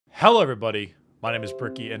Hello everybody, my name is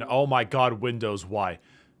Bricky, and oh my god, Windows, why?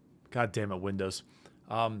 God damn it, Windows.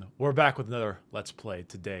 We're back with another Let's Play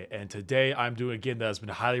today, and today I'm doing a game that has been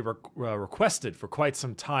highly requested for quite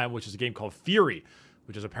some time, which is a game called Furi,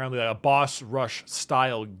 which is apparently like a boss rush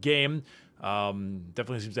style game.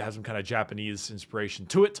 Definitely seems to have some kind of Japanese inspiration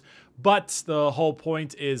to it, but the whole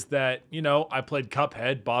point is that, you know, I played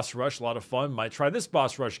Cuphead, boss rush, a lot of fun, might try this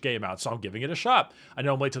boss rush game out, so I'm giving it a shot. I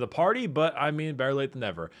know I'm late to the party, but I mean, better late than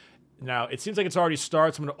never. Now, it seems like it's already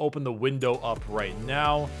started, so I'm going to open the window up right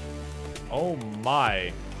now. Oh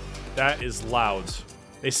my, that is loud.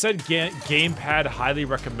 They said gamepad highly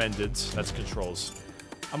recommended. That's controls.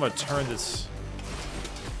 I'm going to turn the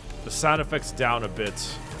sound effects down a bit.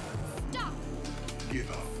 Stop. Give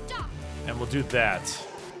up. Stop. And we'll do that.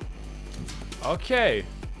 Okay.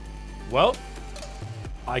 Well,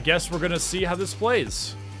 I guess we're going to see how this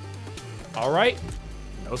plays. All right.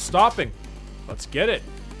 No stopping. Let's get it.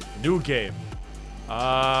 New game.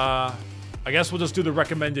 I guess we'll just do the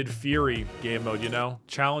recommended Furi game mode, you know?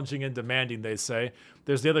 Challenging and demanding, they say.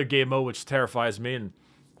 There's the other game mode, which terrifies me, and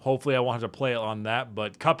hopefully I won't have to play it on that,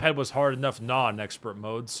 but Cuphead was hard enough non-expert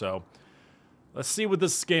mode, so let's see what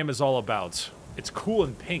this game is all about. It's cool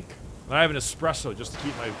and pink. And I have an espresso just to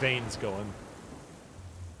keep my veins going.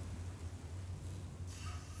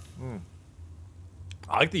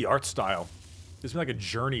 I like the art style. Gives me like a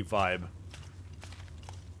Journey vibe.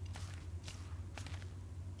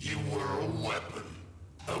 You were a weapon,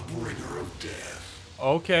 a bringer of death,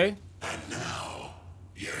 Okay. and now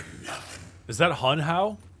you're nothing. Is that Hun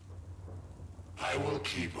Hao? I will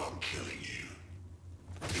keep on killing you,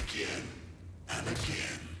 again and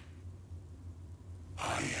again.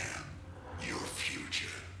 I am your future,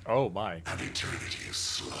 Oh my. an eternity of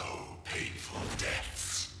slow, painful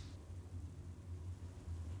deaths.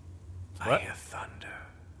 What? I hear thunder.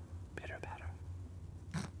 Pitter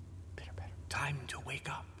patter. Pitter patter. Time to wake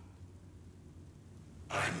up.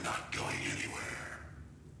 I'm not going anywhere.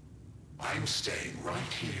 I'm staying right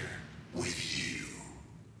here with you.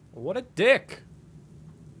 What a dick.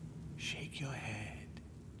 Shake your head.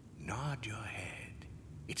 Nod your head.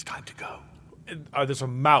 It's time to go. There's a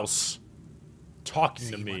mouse talking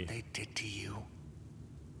See to me. what they did to you.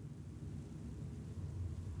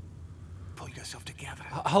 Pull yourself together.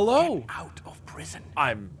 Hello? Get out of prison.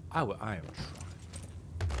 I am trying.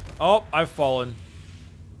 Oh, I've fallen.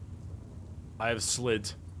 I have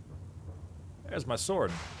slid. There's my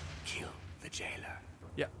sword. Kill the jailer.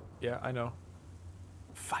 Yeah, I know.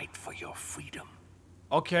 Fight for your freedom.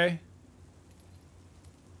 Okay.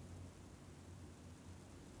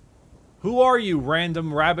 Who are you,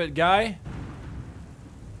 random rabbit guy?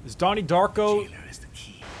 Is Donnie Darko Jailer is the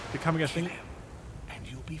key. becoming a Kill thing? him, and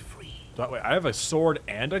you'll be free. Wait, I have a sword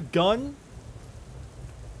and a gun?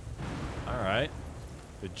 Alright.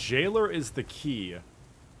 The jailer is the key.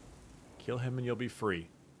 Kill him and you'll be free.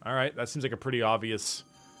 Alright, that seems like a pretty obvious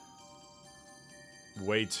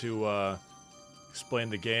way to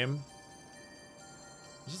explain the game.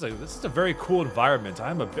 This is a very cool environment.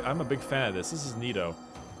 I'm a big fan of this. This is neato.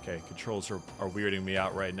 Okay, controls are weirding me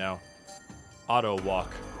out right now. Auto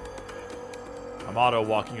walk. I'm auto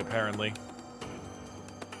walking apparently.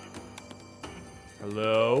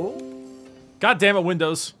 Hello? God damn it,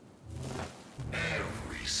 Windows.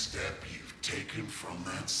 Every step you've taken from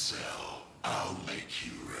that cell, I'll make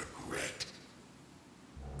you regret.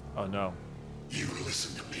 Oh no. You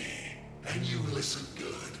listen to me, and you listen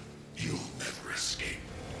good. You'll never escape.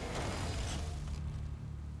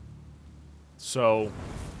 So.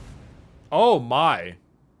 Oh my.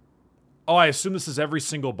 Oh, I assume this is every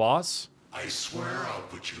single boss? I swear I'll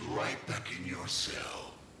put you right back in your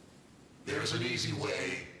cell. There's an easy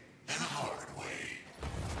way and a hard way.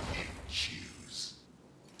 You choose.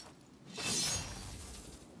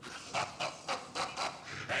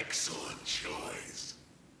 Excellent choice.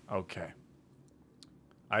 Okay.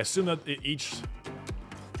 I assume that each...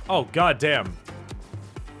 Oh, goddamn.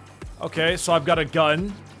 Okay, so I've got a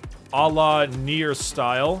gun. A la Nier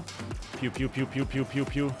style. Pew, pew, pew, pew, pew, pew,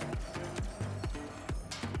 pew.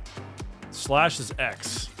 Slash is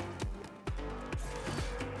X.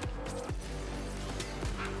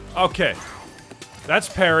 Okay. That's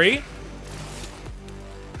parry.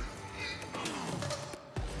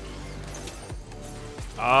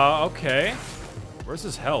 Okay. Where's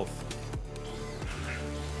his health?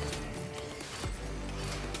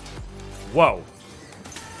 Whoa.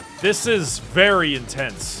 This is very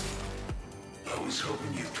intense. I was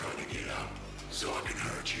hoping you'd try to get out, so I can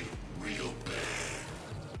hurt you real bad.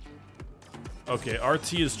 Okay,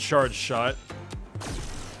 RT is charge shot.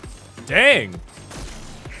 Dang.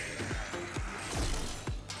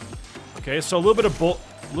 Okay, so a little bit of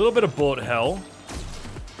A little bit of bullet hell.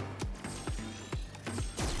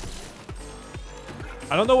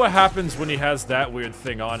 I don't know what happens when he has that weird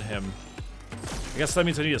thing on him. I guess that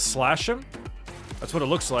means I need to slash him? That's what it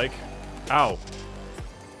looks like. Ow.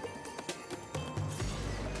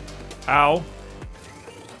 Ow.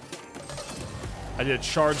 I did a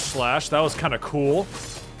charge slash. That was kind of cool.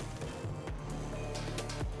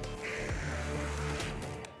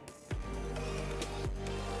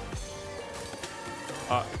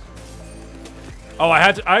 Oh, I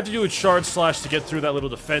had to do a charge slash to get through that little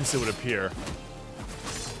defense, it would appear.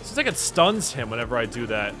 Seems like it stuns him whenever I do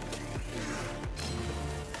that.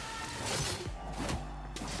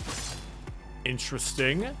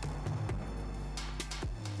 Interesting.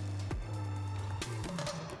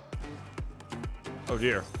 Oh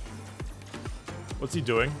dear. What's he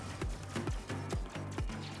doing?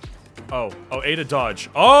 Oh, A to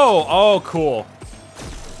dodge. Oh, cool.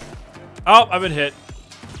 Oh, I've been hit.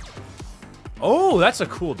 Oh, that's a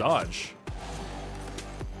cool dodge.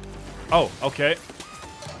 Oh, okay.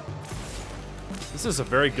 This is a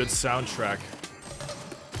very good soundtrack.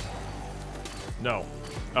 No.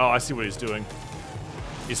 Oh, I see what he's doing.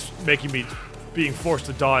 He's making me being forced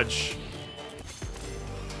to dodge.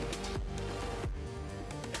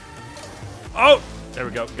 Oh! There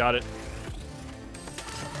we go. Got it.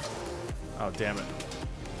 Oh, damn it.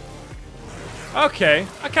 Okay.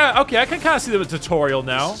 I can kind of see the tutorial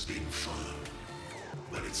now. This has been fun,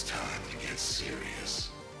 but it's time to get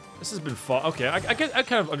serious. This has been fun. Okay, I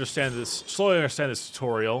kind of understand this. Slowly understand this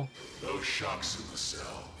tutorial. Those shocks in the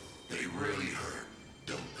cell, they really hurt,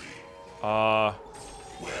 don't they? Well,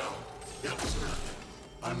 that was nothing.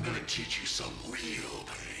 I'm gonna teach you some real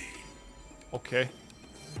pain. okay.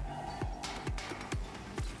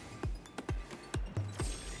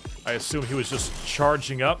 I assume he was just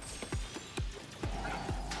charging up.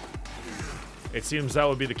 It seems that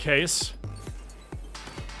would be the case.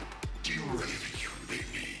 Do you really think you can beat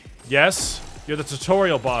me? Yes, you're the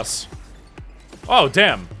tutorial boss. Oh,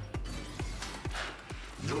 damn.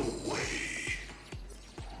 No way.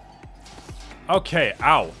 Okay,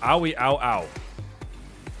 ow. Owie, ow, ow.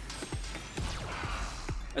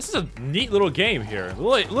 This is a neat little game here. A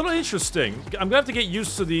little interesting. I'm gonna have to get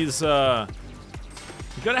used to these, I'm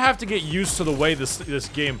gonna have to get used to the way this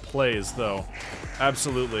game plays, though.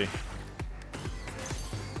 Absolutely.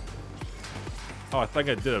 Oh, I think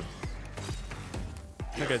I did a...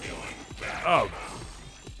 I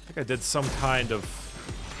think I did some kind of...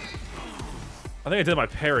 I think I did my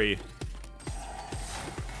parry.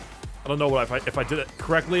 I don't know what if I did it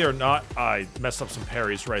correctly or not. I messed up some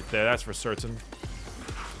parries right there, that's for certain.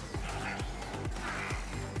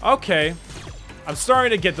 Okay. I'm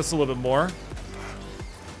starting to get this a little bit more.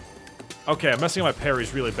 Okay, I'm messing up my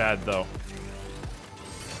parries really bad, though.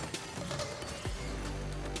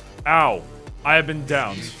 Ow. I have been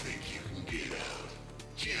downed. You think you can get out?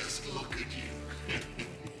 Just look at you.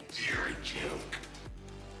 You're a joke.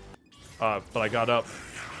 But I got up.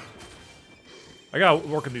 I gotta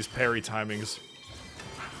work on these parry timings.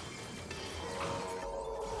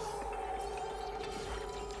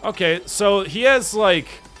 Okay, so he has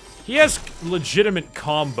legitimate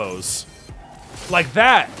combos. Like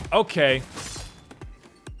that. Okay.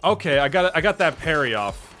 Okay, I got that parry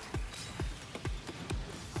off.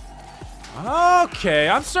 Okay,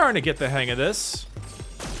 I'm starting to get the hang of this.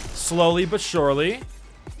 Slowly but surely.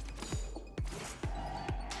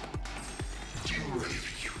 Do you really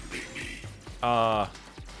think you can beat me?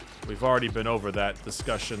 We've already been over that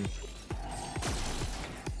discussion.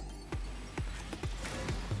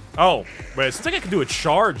 Oh, wait, it seems like I can do a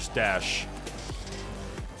charge dash.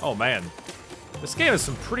 Oh, man. This game has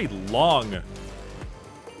some pretty long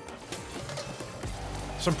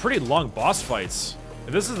boss fights.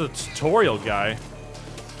 And this is the tutorial guy.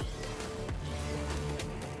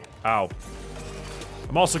 Ow.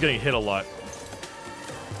 I'm also getting hit a lot.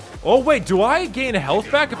 Oh, wait, do I gain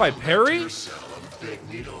health back if I parry?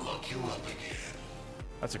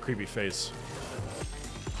 That's a creepy face.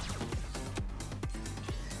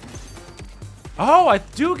 Oh, I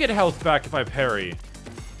do get health back if I parry.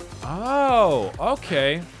 Oh,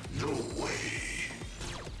 okay. No way.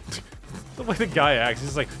 Look like the guy acts.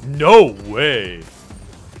 He's like, no way.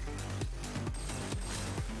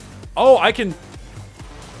 Oh, I can...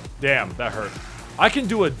 Damn, that hurt. I can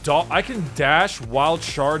do I can dash while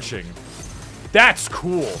charging. That's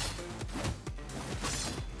cool.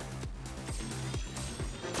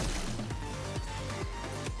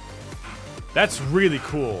 That's really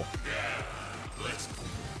cool.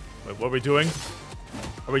 Wait, what are we doing?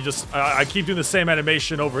 Are we just... I keep doing the same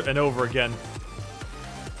animation over and over again.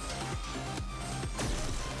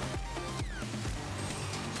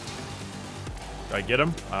 Did I get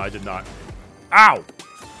him? I did not. Ow!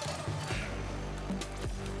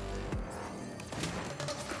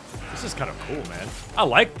 This is kind of cool, man. I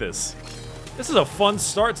like this. This is a fun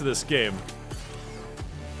start to this game.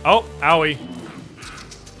 Oh, owie.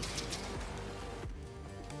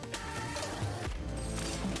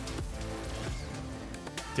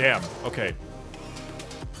 Damn, okay.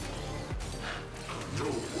 No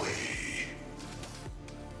way.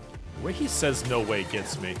 The way he says no way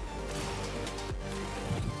gets me.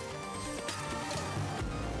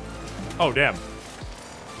 Oh, damn.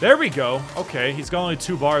 There we go. Okay, he's got only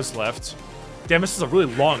 2 bars left. Damn, this is a really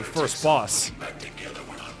long first boss.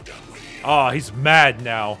 Oh, he's mad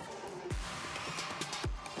now.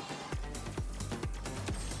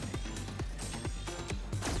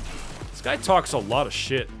 This guy talks a lot of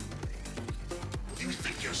shit. You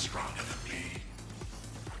think you're stronger than me?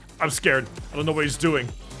 I'm scared. I don't know what he's doing.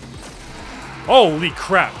 Holy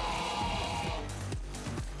crap.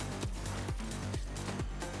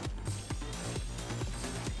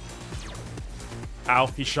 Ow,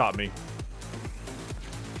 he shot me.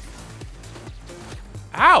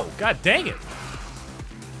 Ow, god dang it.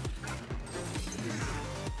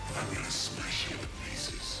 I'm gonna smash you to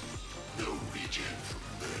pieces. No regen from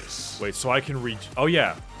this. Wait, so I can reach. Oh,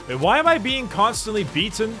 yeah. Wait, why am I being constantly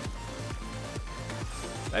beaten?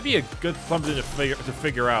 That'd be a good something to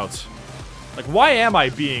figure out. Like, why am I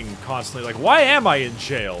being constantly... Like, why am I in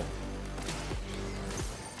jail?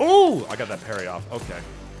 Ooh! I got that parry off. Okay.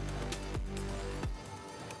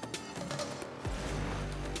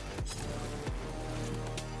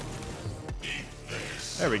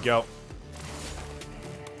 There we go.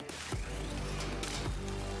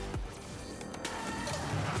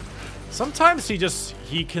 Sometimes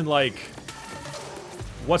he can, like...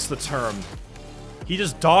 What's the term? He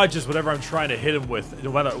just dodges whatever I'm trying to hit him with,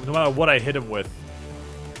 no matter what I hit him with.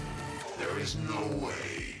 There is no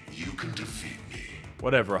way you can defeat me.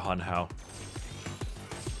 Whatever, Hunhao.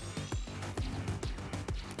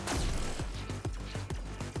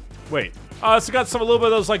 Wait. So got a little bit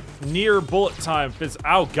of those, like, near bullet time fizz.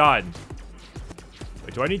 Oh, God.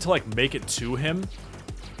 Wait, do I need to, like, make it to him?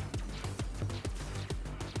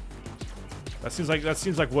 That seems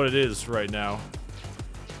like what it is right now.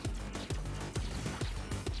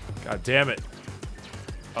 God damn it.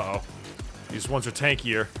 Uh-oh. These ones are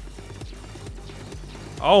tankier.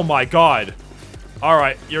 Oh my god.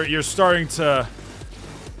 Alright, you're starting to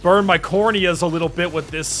burn my corneas a little bit with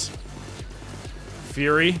this.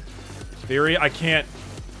 Furi, I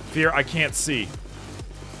can't see.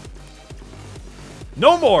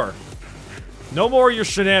 No more! No more of your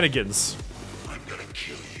shenanigans. I'm gonna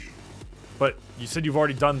kill you. But you said you've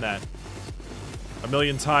already done that. A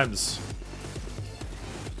million times.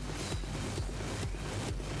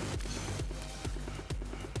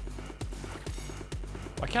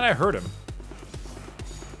 Why can't I hurt him?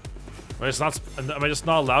 Am I just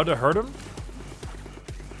not allowed to hurt him?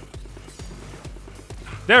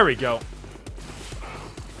 There we go.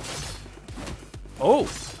 Oh,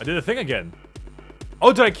 I did the thing again.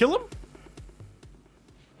 Oh, did I kill him?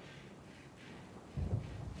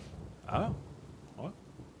 Oh. What?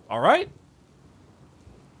 All right.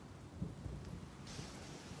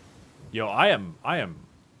 Yo, I am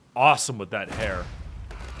awesome with that hair.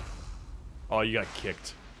 Oh, you got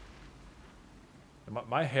kicked.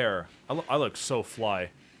 My hair, I look so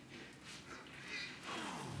fly.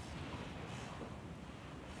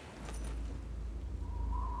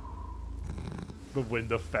 The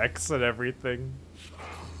wind effects and everything.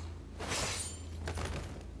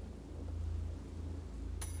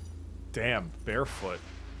 Damn, barefoot.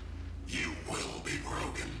 You will be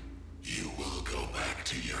broken. You will go back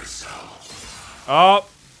to yourself. Oh.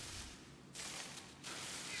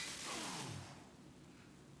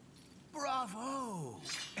 Bravo!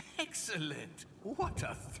 Excellent! What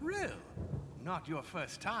a thrill! Not your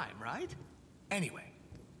first time, right? Anyway,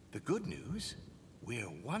 the good news, we're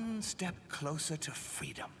one step closer to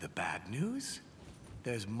freedom. The bad news,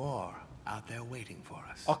 there's more out there waiting for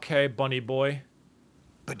us. Okay, bunny boy.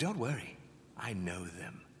 But don't worry, I know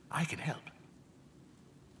them. I can help.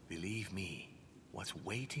 Believe me, what's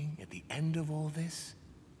waiting at the end of all this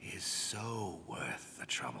is so worth the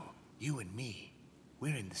trouble. You and me,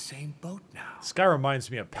 we're in the same boat now. This guy reminds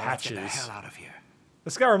me of Now let's Patches. get the hell out of here.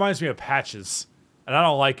 This guy reminds me of Patches, and I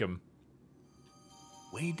don't like him.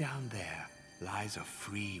 Way down there lies a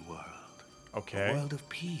free world. Okay. A world of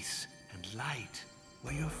peace and light,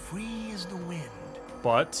 where you're free as the wind.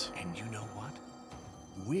 But And you know what?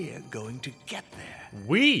 We're going to get there.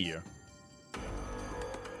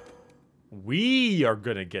 we are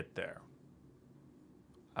gonna get there.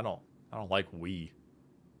 I don't like we.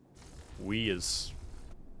 We is...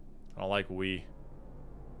 I don't like we.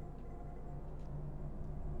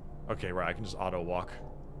 Okay, right, I can just auto walk.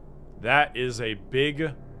 That is a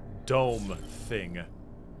big dome thing.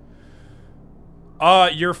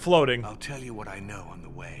 You're floating. I'll tell you what I know on the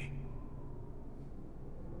way.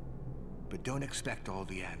 But don't expect all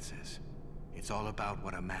the answers. It's all about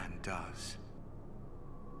what a man does.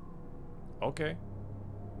 Okay.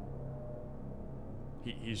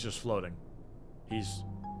 He's just floating. He's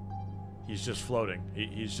just floating.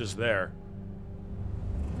 He's just there.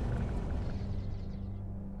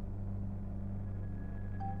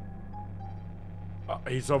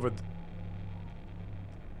 He's over.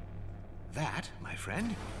 That, my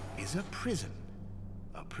friend, is a prison.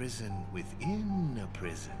 A prison within a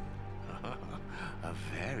prison. A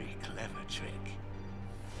very clever trick.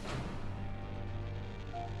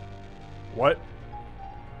 What?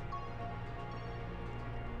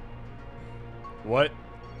 What?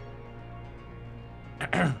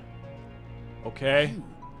 Okay. You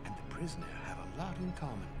and the prisoner have a lot in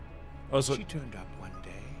common. Oh, so She turned up one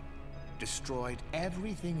day, destroyed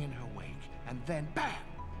everything in her wake, and then bam!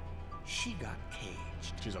 She got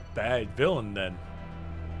caged. she's a bad villain then.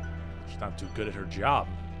 She's not too good at her job.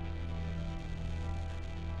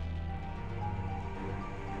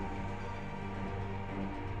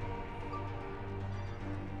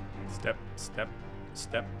 Step, step,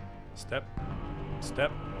 step, step,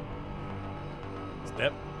 step,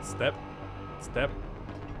 step, step, step,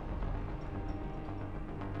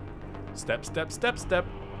 step, step, step, step.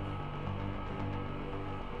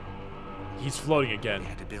 He's floating again. They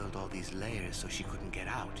had to build all these layers so she couldn't get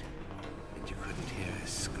out. And you couldn't hear her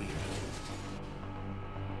screaming.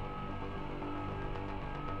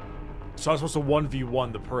 So I was supposed to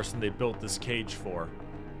 1v1 the person they built this cage for.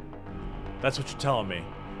 That's what you're telling me.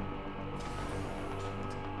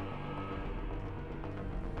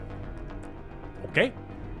 Okay.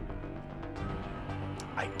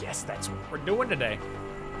 I guess that's what we're doing today.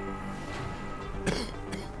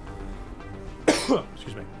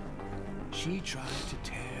 Excuse me. She tried to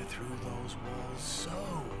tear through those walls so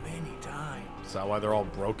many times, Is that why they're all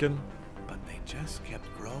broken? but they just kept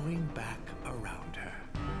growing back around her.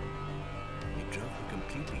 It drove her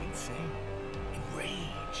completely insane.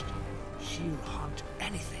 Enraged, she'll hunt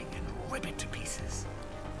anything and rip it to pieces.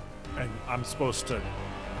 And I'm supposed to... Now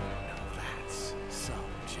that's some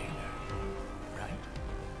jailer, right?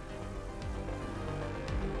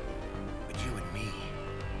 But you and me,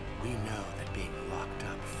 we know that being locked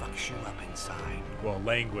up fucks you up inside. Well,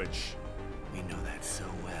 language. We know that so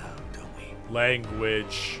well, don't we?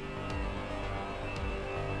 Language.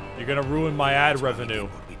 You're gonna ruin my ad That's why we revenue.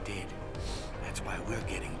 did what we did. That's why we're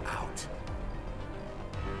getting out.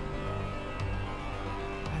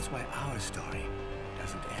 That's why our story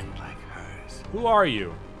doesn't end like hers. Who are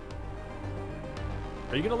you?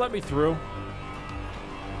 Are you gonna let me through?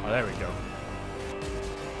 Oh, there we go.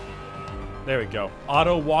 There we go.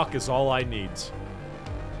 Auto walk is all I need.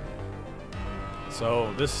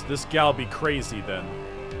 So this gal be crazy then.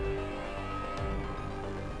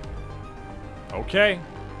 Okay.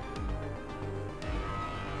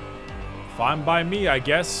 Fine by me, I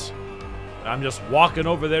guess. I'm just walking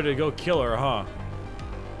over there to go kill her, huh?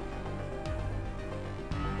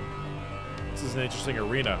 This is an interesting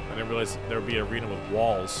arena. I didn't realize there would be an arena with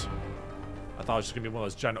walls. I thought it was just gonna be one of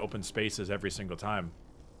those giant open spaces every single time.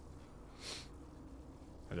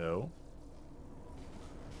 Hello?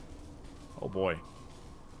 Oh boy.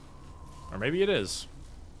 Or maybe it is.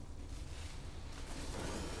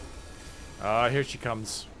 Here she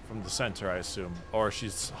comes from the center, I assume. Or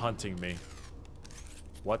she's hunting me.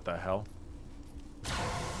 What the hell?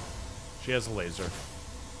 She has a laser.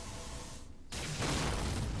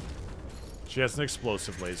 She has an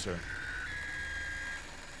explosive laser.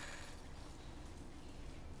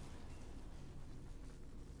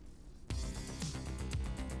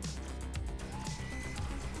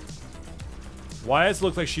 Why does it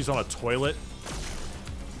look like she's on a toilet?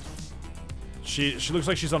 She looks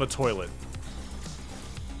like she's on a toilet.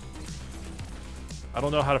 I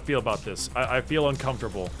don't know how to feel about this. I feel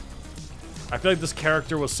uncomfortable. I feel like this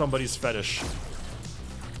character was somebody's fetish.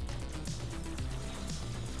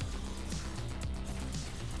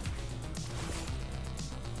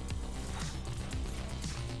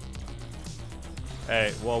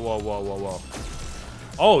 Hey, whoa, whoa, whoa, whoa, whoa.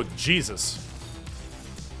 Oh, Jesus.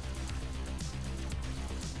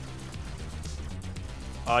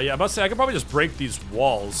 Yeah, I'm about to say, I could probably just break these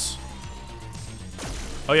walls.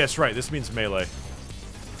 Oh, yeah, that's right. This means melee.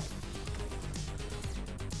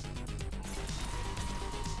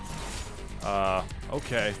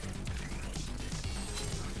 Okay.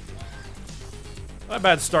 Not a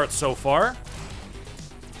bad start so far.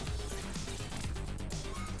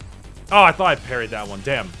 Oh, I thought I parried that one.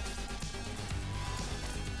 Damn.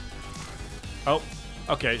 Oh,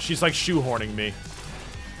 okay. She's like shoehorning me.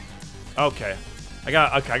 Okay. I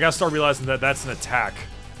gotta start realizing that that's an attack.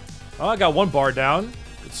 Oh, I got one bar down.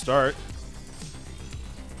 Good start.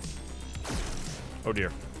 Oh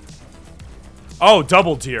dear. Oh,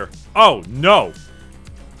 double deer. Oh no.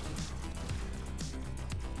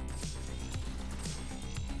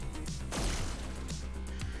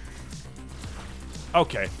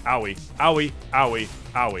 Okay. Owie. Owie. Owie.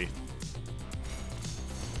 Owie.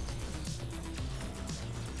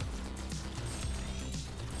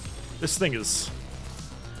 This thing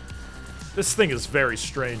is very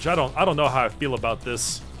strange. I don't know how I feel about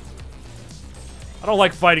this. I don't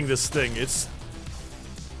like fighting this thing. It's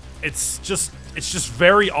just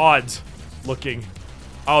very odd looking.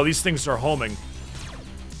 Oh, these things are homing.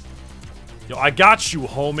 Yo, I got you,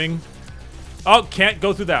 homing. Oh, can't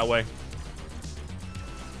go through that way.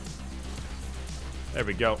 There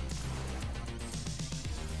we go.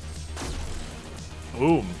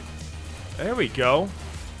 Boom. There we go.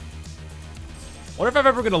 Wonder if I'm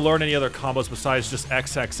ever gonna learn any other combos besides just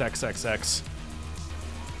X, X, X, X, X.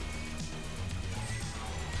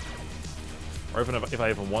 Or even if I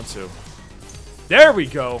even want to. There we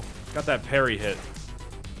go! Got that parry hit.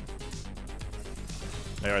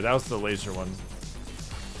 Alright, that was the laser one.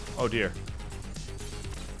 Oh dear.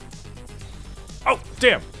 Oh,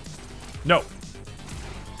 damn! No.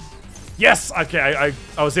 Yes! Okay,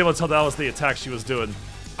 I was able to tell that was the attack she was doing.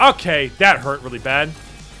 Okay, that hurt really bad.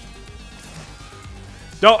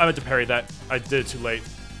 No, I meant to parry that. I did it too late.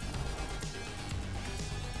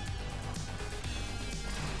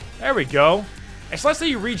 There we go. It's nice that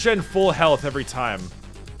you regen full health every time.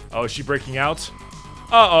 Oh, is she breaking out?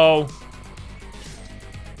 Uh-oh.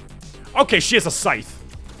 Okay, she has a scythe.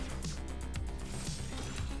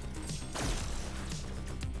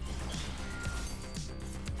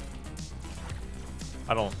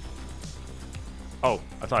 I don't... Oh,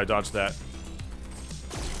 I thought I dodged that.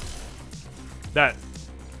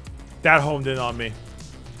 That homed in on me.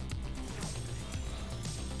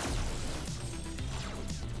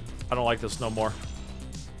 I don't like this no more.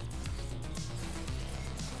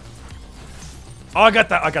 Oh, I got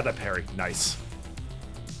that parry. Nice.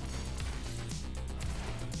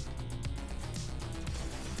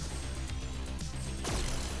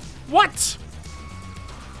 What?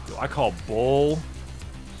 Yo, I call bull.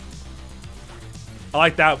 I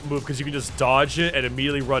like that move because you can just dodge it and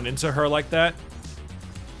immediately run into her like that.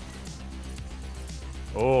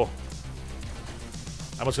 Oh.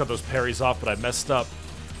 I almost got those parries off, but I messed up.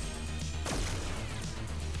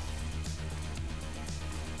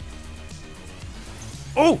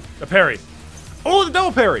 Oh, the parry. Oh, the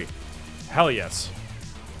double parry. Hell yes.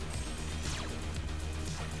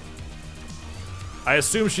 I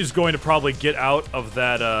assume she's going to probably get out of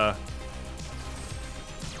that,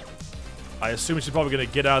 I assume she's probably going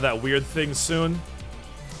to get out of that weird thing soon.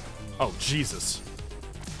 Oh, Jesus.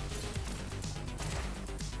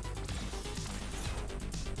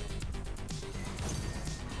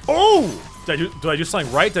 Oh! Did I do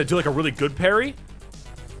something right? Did I do like a really good parry?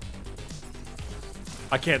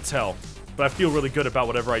 I can't tell, but I feel really good about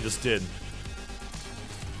whatever I just did.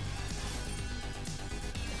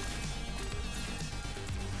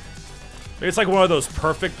 Maybe it's like one of those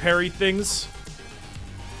perfect parry things.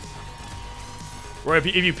 Where if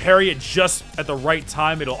you parry it just at the right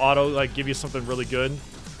time, it'll auto, like, give you something really good.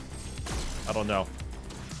 I don't know.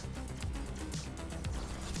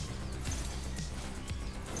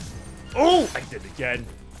 Oh! I did it again.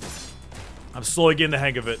 I'm slowly getting the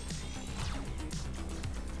hang of it.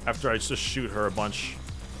 After I just shoot her a bunch.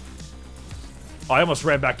 Oh, I almost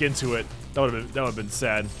ran back into it. That would have been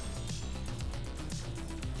sad.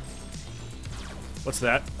 What's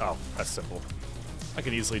that? Oh, that's simple. I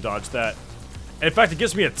can easily dodge that. And in fact, it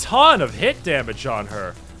gives me a ton of hit damage on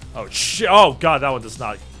her. Oh shit! Oh god, that one does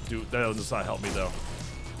not do. That one does not help me though.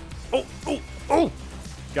 Oh, oh, oh!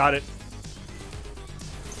 Got it.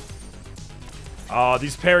 Oh,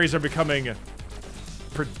 these parries are becoming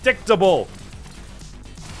predictable.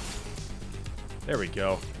 There we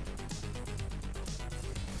go.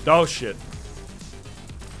 Oh shit.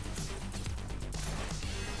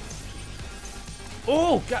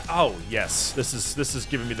 Oh god. Oh yes. This is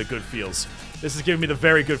giving me the good feels. This is giving me the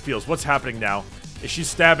very good feels. What's happening now? Is she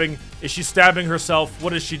stabbing? Is she stabbing herself?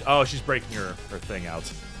 What is she? Oh, she's breaking her thing out.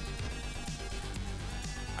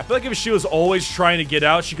 I feel like if she was always trying to get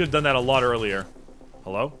out, she could have done that a lot earlier.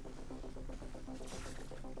 Hello?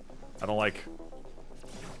 I don't like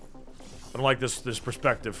this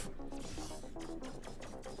perspective.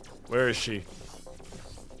 Where is she?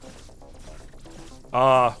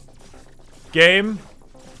 Game?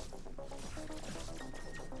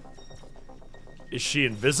 Is she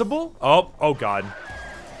invisible? Oh god.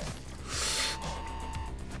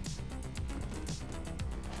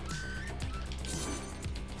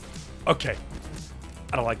 Okay.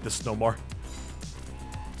 I don't like this no more.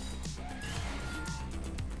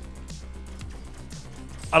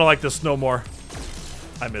 I don't like this no more.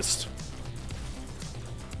 I missed.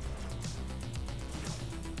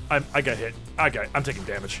 I got hit. I'm taking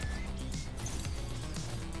damage.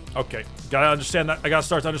 Okay. Gotta understand that. I gotta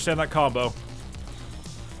start to understand that combo.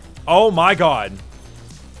 Oh my god.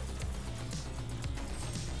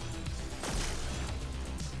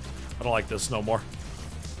 I don't like this no more.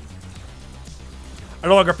 I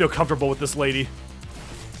no longer feel comfortable with this lady.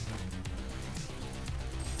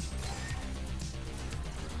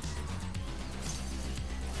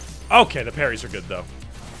 Okay, the parries are good though.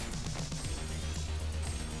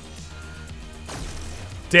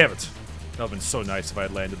 Damn it. That would have been so nice if I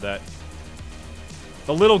had landed that.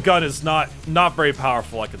 The little gun is not very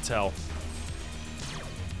powerful, I can tell.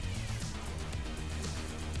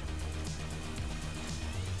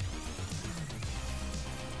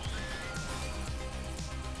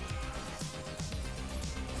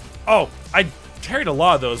 Oh, I carried a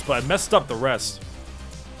lot of those, but I messed up the rest.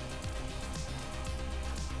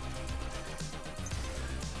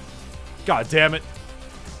 God damn it.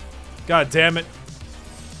 God damn it.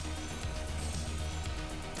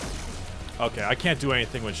 Okay, I can't do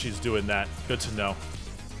anything when she's doing that. Good to know.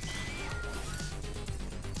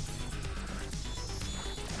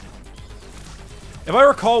 If I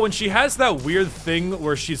recall, when she has that weird thing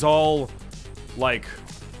where she's all, like...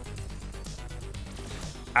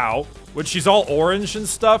 Ow. When she's all orange and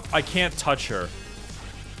stuff, I can't touch her.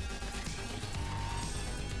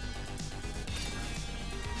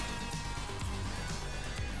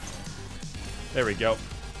 There we go.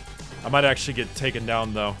 I might actually get taken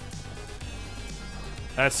down, though.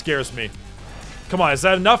 That scares me. Come on, is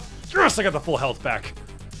that enough? Yes, I got the full health back.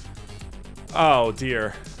 Oh,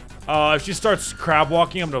 dear. If she starts crab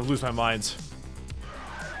walking, I'm gonna lose my mind.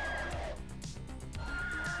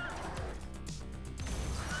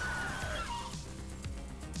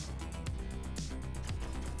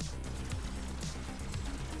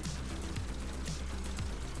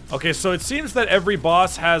 Okay, so it seems that every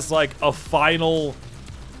boss has, like, a final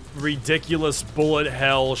ridiculous bullet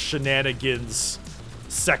hell shenanigans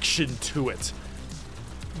section to it.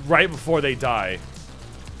 Right before they die.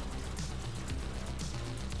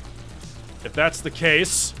 If that's the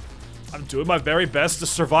case, I'm doing my very best to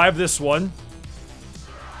survive this one.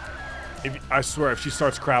 I swear, if she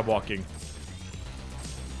starts crab walking.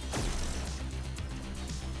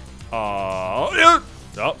 Yeah.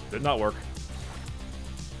 Nope, did not work.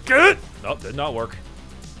 Good. Nope, did not work.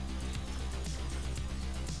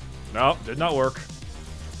 Nope, did not work.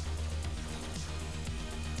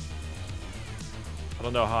 I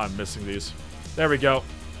don't know how I'm missing these. There we go.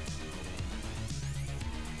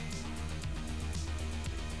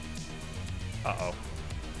 Uh-oh.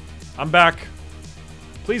 I'm back.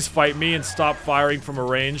 Please fight me and stop firing from a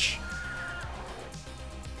range.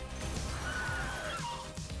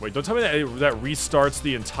 Wait, don't tell me that restarts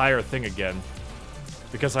the entire thing again.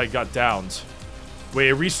 Because I got downed. Wait,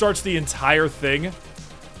 it restarts the entire thing?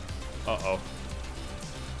 Uh-oh.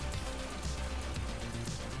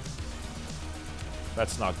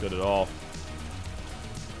 That's not good at all.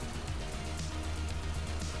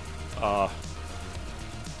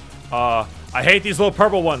 I hate these little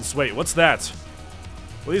purple ones. Wait, what's that?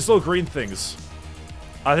 What are these little green things?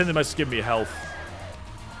 I think they must give me health.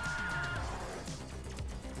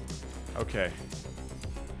 Okay.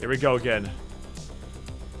 Here we go again.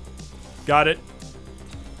 Got it.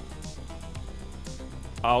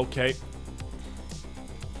 Okay.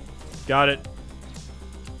 Got it.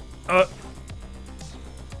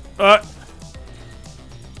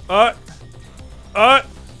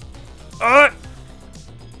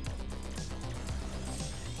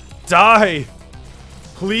 Die!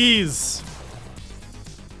 Please!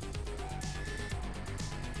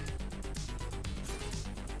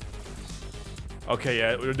 Okay,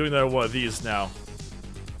 yeah, we're doing another one of these now.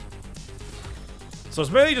 So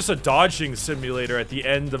it's mainly just a dodging simulator at the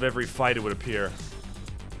end of every fight, it would appear.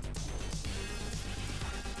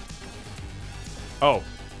 Oh.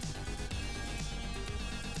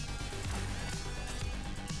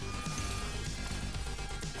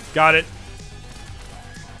 Got it.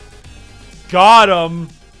 Got him.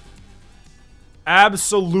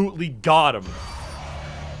 Absolutely got him.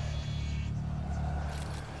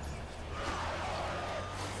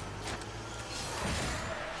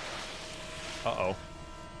 Uh-oh.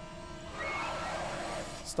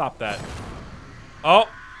 Stop that. Oh!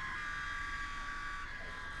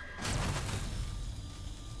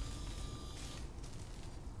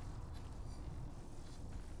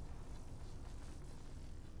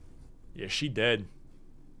 Yeah, she dead.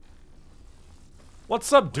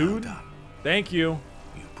 What's up, dude? Well done. Thank you.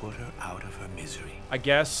 You put her out of her misery. I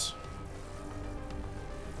guess.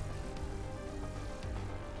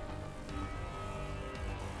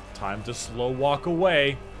 Time to slow walk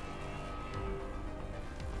away.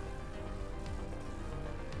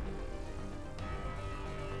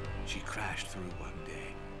 She crashed through one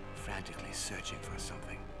day, frantically searching for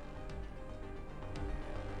something.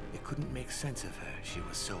 They couldn't make sense of her. She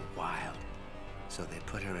was so wild. So they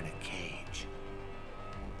put her in a cage.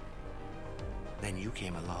 Then you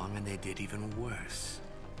came along and they did even worse.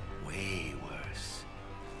 Way worse.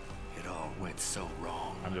 It all went so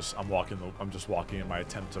wrong. I'm just walking in my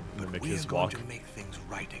attempt to mimic his We're going walk. to make things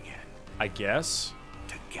right again. I guess.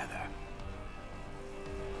 Together.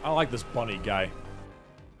 I don't like this bunny guy.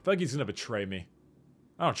 I feel like he's gonna betray me.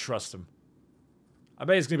 I don't trust him. I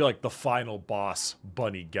bet he's gonna be like the final boss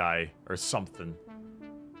bunny guy or something.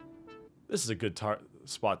 This is a good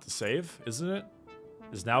spot to save, isn't it?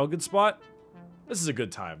 Is now a good spot? This is a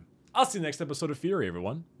good time. I'll see you next episode of Fury,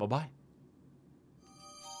 everyone. Bye-bye.